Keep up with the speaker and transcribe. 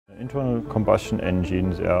Internal combustion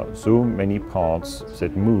engine, there are so many parts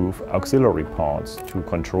that move, auxiliary parts, to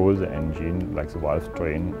control the engine, like the valve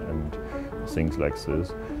train and things like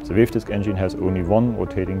this. The wave disk engine has only one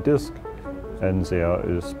rotating disk, and there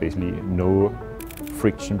is basically no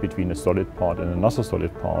friction between a solid part and another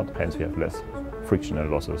solid part, hence we have less frictional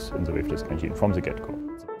losses in the wave disk engine from the get-go.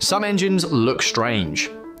 Some engines look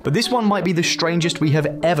strange, but this one might be the strangest we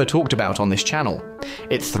have ever talked about on this channel.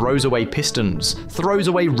 It throws away pistons, throws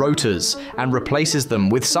away rotors, and replaces them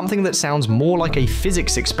with something that sounds more like a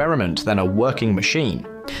physics experiment than a working machine.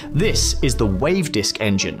 This is the wave disk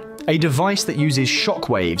engine, a device that uses shock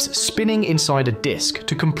waves spinning inside a disk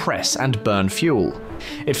to compress and burn fuel.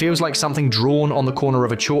 It feels like something drawn on the corner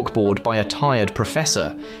of a chalkboard by a tired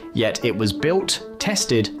professor, yet it was built,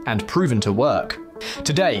 tested, and proven to work.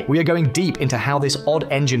 Today, we are going deep into how this odd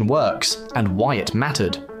engine works and why it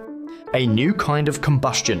mattered. A new kind of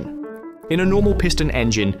combustion. In a normal piston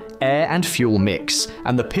engine, air and fuel mix,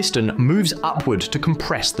 and the piston moves upward to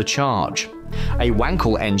compress the charge. A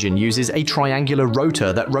Wankel engine uses a triangular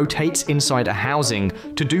rotor that rotates inside a housing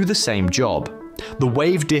to do the same job. The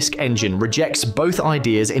wave disk engine rejects both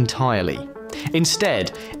ideas entirely.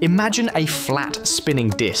 Instead, imagine a flat spinning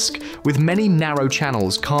disc with many narrow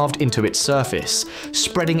channels carved into its surface,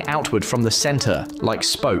 spreading outward from the center like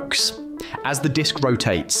spokes. As the disc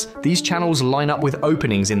rotates, these channels line up with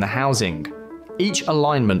openings in the housing. Each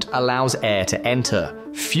alignment allows air to enter,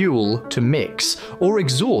 fuel to mix, or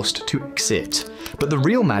exhaust to exit. But the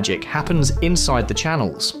real magic happens inside the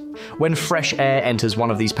channels. When fresh air enters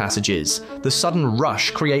one of these passages, the sudden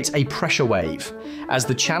rush creates a pressure wave. As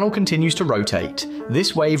the channel continues to rotate,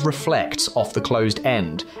 this wave reflects off the closed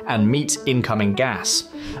end and meets incoming gas.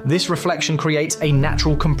 This reflection creates a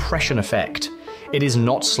natural compression effect. It is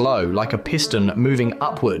not slow like a piston moving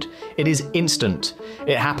upward, it is instant.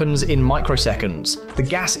 It happens in microseconds. The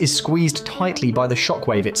gas is squeezed tightly by the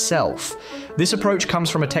shockwave itself. This approach comes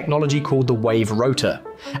from a technology called the wave rotor,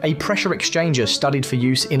 a pressure exchanger studied for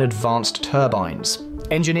use in advanced turbines.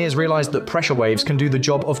 Engineers realized that pressure waves can do the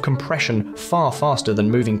job of compression far faster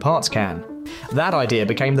than moving parts can. That idea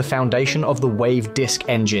became the foundation of the wave disk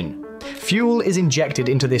engine. Fuel is injected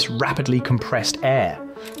into this rapidly compressed air.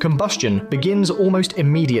 Combustion begins almost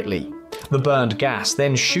immediately. The burned gas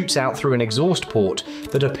then shoots out through an exhaust port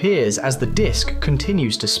that appears as the disk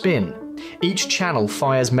continues to spin. Each channel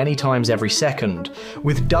fires many times every second.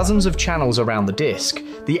 With dozens of channels around the disk,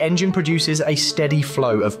 the engine produces a steady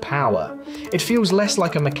flow of power. It feels less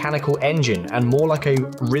like a mechanical engine and more like a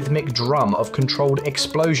rhythmic drum of controlled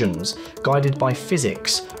explosions guided by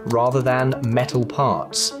physics rather than metal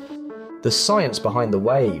parts. The science behind the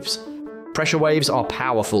waves. Pressure waves are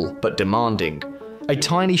powerful but demanding. A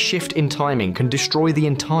tiny shift in timing can destroy the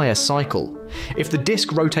entire cycle. If the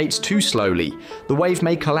disk rotates too slowly, the wave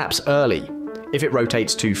may collapse early. If it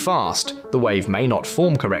rotates too fast, the wave may not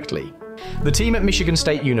form correctly. The team at Michigan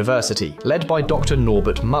State University, led by Dr.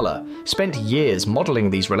 Norbert Muller, spent years modeling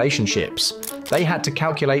these relationships. They had to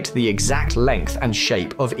calculate the exact length and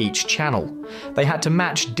shape of each channel. They had to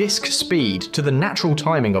match disk speed to the natural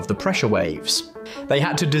timing of the pressure waves. They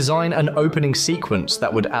had to design an opening sequence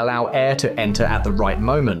that would allow air to enter at the right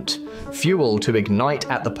moment, fuel to ignite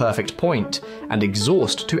at the perfect point, and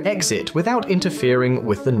exhaust to exit without interfering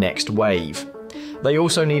with the next wave. They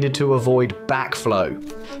also needed to avoid backflow.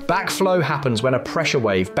 Backflow happens when a pressure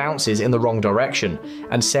wave bounces in the wrong direction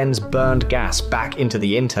and sends burned gas back into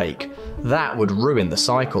the intake. That would ruin the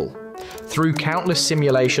cycle. Through countless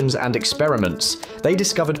simulations and experiments, they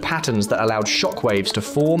discovered patterns that allowed shockwaves to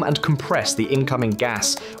form and compress the incoming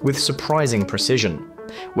gas with surprising precision.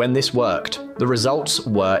 When this worked, the results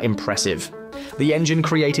were impressive. The engine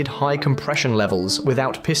created high compression levels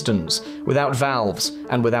without pistons, without valves,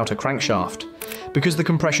 and without a crankshaft. Because the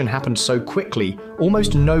compression happened so quickly,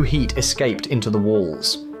 almost no heat escaped into the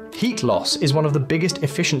walls. Heat loss is one of the biggest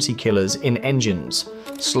efficiency killers in engines.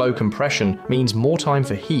 Slow compression means more time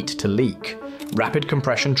for heat to leak. Rapid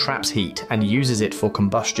compression traps heat and uses it for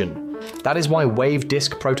combustion. That is why wave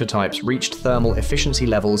disk prototypes reached thermal efficiency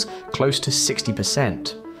levels close to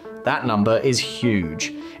 60%. That number is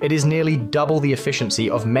huge. It is nearly double the efficiency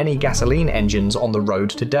of many gasoline engines on the road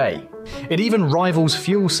today. It even rivals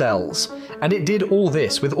fuel cells, and it did all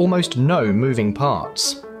this with almost no moving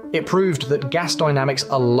parts. It proved that gas dynamics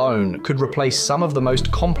alone could replace some of the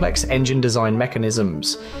most complex engine design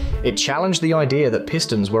mechanisms. It challenged the idea that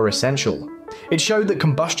pistons were essential. It showed that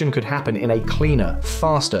combustion could happen in a cleaner,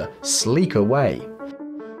 faster, sleeker way.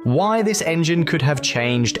 Why this engine could have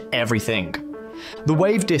changed everything. The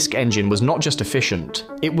wave disk engine was not just efficient,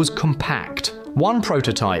 it was compact. One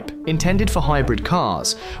prototype, intended for hybrid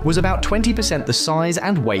cars, was about 20% the size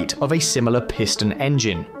and weight of a similar piston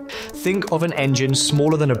engine. Think of an engine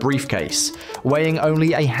smaller than a briefcase, weighing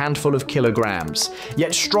only a handful of kilograms,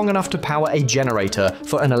 yet strong enough to power a generator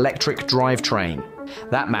for an electric drivetrain.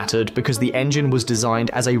 That mattered because the engine was designed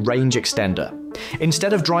as a range extender.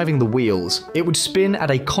 Instead of driving the wheels, it would spin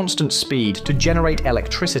at a constant speed to generate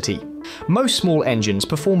electricity. Most small engines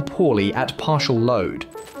perform poorly at partial load.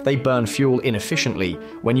 They burn fuel inefficiently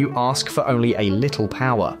when you ask for only a little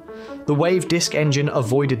power. The wave disk engine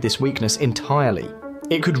avoided this weakness entirely.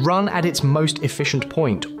 It could run at its most efficient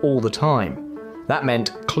point all the time. That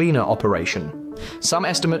meant cleaner operation. Some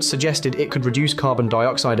estimates suggested it could reduce carbon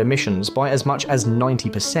dioxide emissions by as much as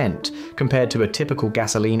 90% compared to a typical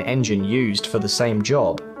gasoline engine used for the same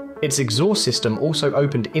job. Its exhaust system also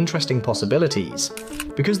opened interesting possibilities.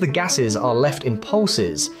 Because the gases are left in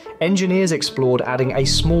pulses, engineers explored adding a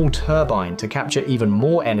small turbine to capture even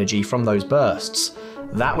more energy from those bursts.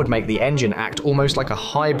 That would make the engine act almost like a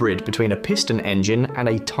hybrid between a piston engine and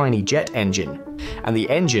a tiny jet engine. And the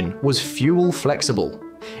engine was fuel flexible.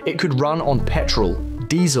 It could run on petrol,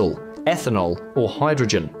 diesel, ethanol, or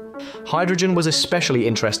hydrogen. Hydrogen was especially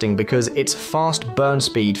interesting because its fast burn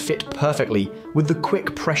speed fit perfectly with the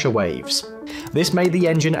quick pressure waves. This made the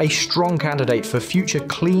engine a strong candidate for future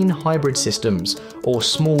clean hybrid systems or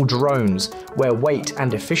small drones where weight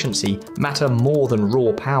and efficiency matter more than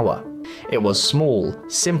raw power. It was small,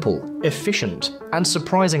 simple, efficient, and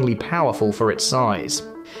surprisingly powerful for its size.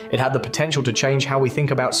 It had the potential to change how we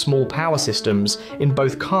think about small power systems in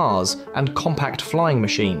both cars and compact flying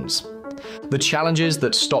machines. The challenges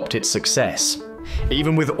that stopped its success.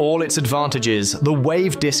 Even with all its advantages, the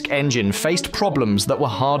wave disk engine faced problems that were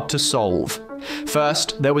hard to solve.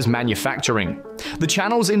 First, there was manufacturing. The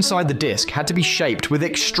channels inside the disk had to be shaped with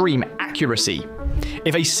extreme accuracy.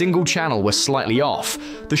 If a single channel was slightly off,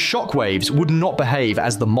 the shock waves would not behave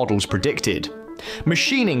as the models predicted.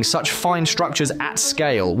 Machining such fine structures at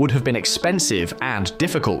scale would have been expensive and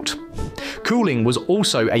difficult. Cooling was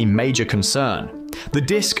also a major concern. The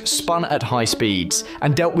disk spun at high speeds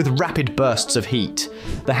and dealt with rapid bursts of heat.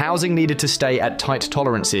 The housing needed to stay at tight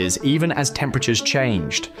tolerances even as temperatures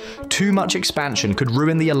changed. Too much expansion could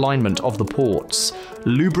ruin the alignment of the ports.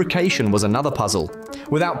 Lubrication was another puzzle.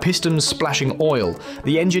 Without pistons splashing oil,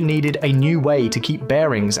 the engine needed a new way to keep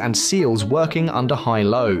bearings and seals working under high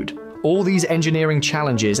load. All these engineering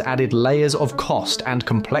challenges added layers of cost and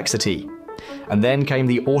complexity. And then came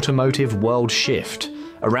the automotive world shift.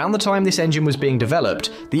 Around the time this engine was being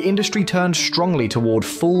developed, the industry turned strongly toward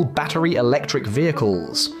full battery electric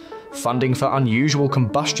vehicles. Funding for unusual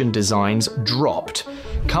combustion designs dropped.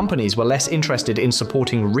 Companies were less interested in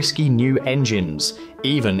supporting risky new engines,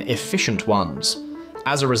 even efficient ones.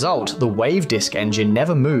 As a result, the wave disk engine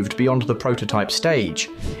never moved beyond the prototype stage.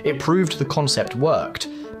 It proved the concept worked,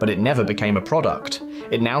 but it never became a product.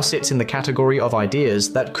 It now sits in the category of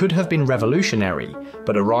ideas that could have been revolutionary,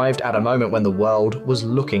 but arrived at a moment when the world was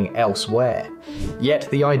looking elsewhere. Yet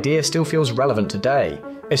the idea still feels relevant today,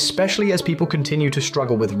 especially as people continue to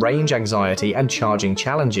struggle with range anxiety and charging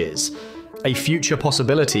challenges. A future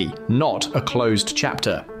possibility, not a closed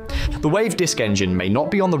chapter. The wave disk engine may not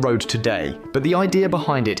be on the road today, but the idea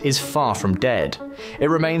behind it is far from dead. It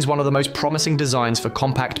remains one of the most promising designs for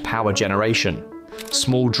compact power generation.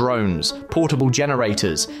 Small drones, portable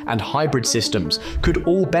generators, and hybrid systems could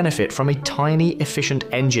all benefit from a tiny, efficient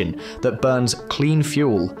engine that burns clean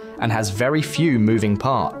fuel and has very few moving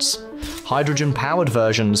parts. Hydrogen-powered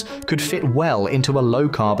versions could fit well into a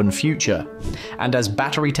low-carbon future. And as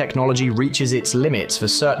battery technology reaches its limits for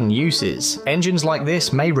certain uses, engines like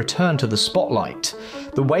this may return to the spotlight.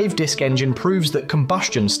 The wave disk engine proves that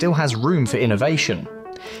combustion still has room for innovation.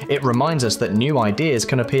 It reminds us that new ideas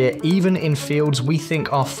can appear even in fields we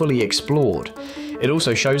think are fully explored. It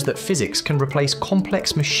also shows that physics can replace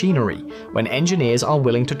complex machinery when engineers are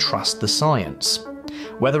willing to trust the science.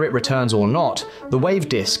 Whether it returns or not, the wave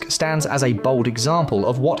disk stands as a bold example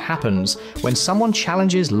of what happens when someone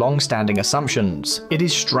challenges long-standing assumptions. It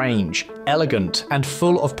is strange, elegant, and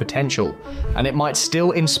full of potential, and it might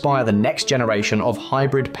still inspire the next generation of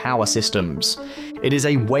hybrid power systems. It is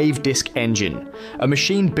a wave disk engine, a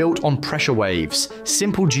machine built on pressure waves,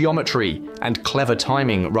 simple geometry, and clever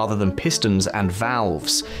timing rather than pistons and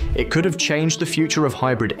valves. It could have changed the future of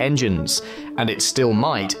hybrid engines, and it still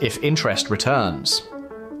might if interest returns.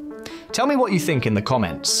 Tell me what you think in the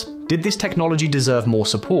comments. Did this technology deserve more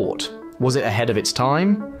support? Was it ahead of its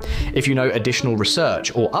time? If you know additional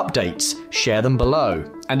research or updates, share them below.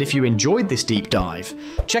 And if you enjoyed this deep dive,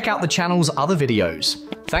 check out the channel's other videos.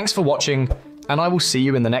 Thanks for watching, and I will see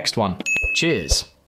you in the next one. Cheers!